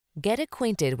Get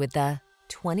acquainted with the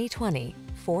 2020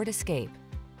 Ford Escape.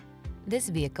 This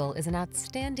vehicle is an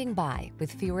outstanding buy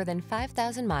with fewer than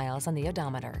 5,000 miles on the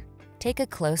odometer. Take a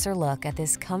closer look at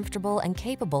this comfortable and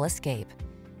capable Escape.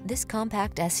 This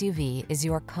compact SUV is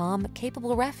your calm,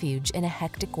 capable refuge in a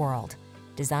hectic world.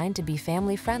 Designed to be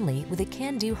family-friendly with a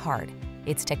can-do heart,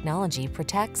 its technology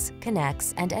protects,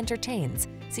 connects, and entertains,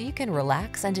 so you can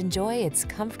relax and enjoy its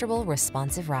comfortable,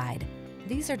 responsive ride.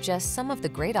 These are just some of the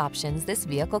great options this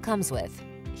vehicle comes with: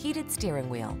 heated steering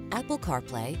wheel, Apple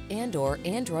CarPlay and/or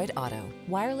Android Auto,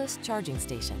 wireless charging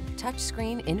station,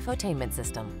 touchscreen infotainment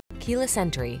system, keyless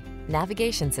entry,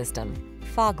 navigation system,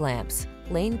 fog lamps,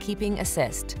 lane keeping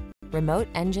assist, remote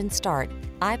engine start,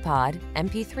 iPod,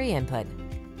 MP3 input.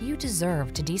 You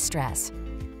deserve to de-stress.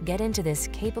 Get into this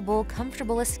capable,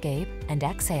 comfortable Escape and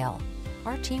exhale.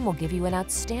 Our team will give you an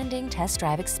outstanding test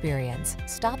drive experience.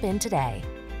 Stop in today.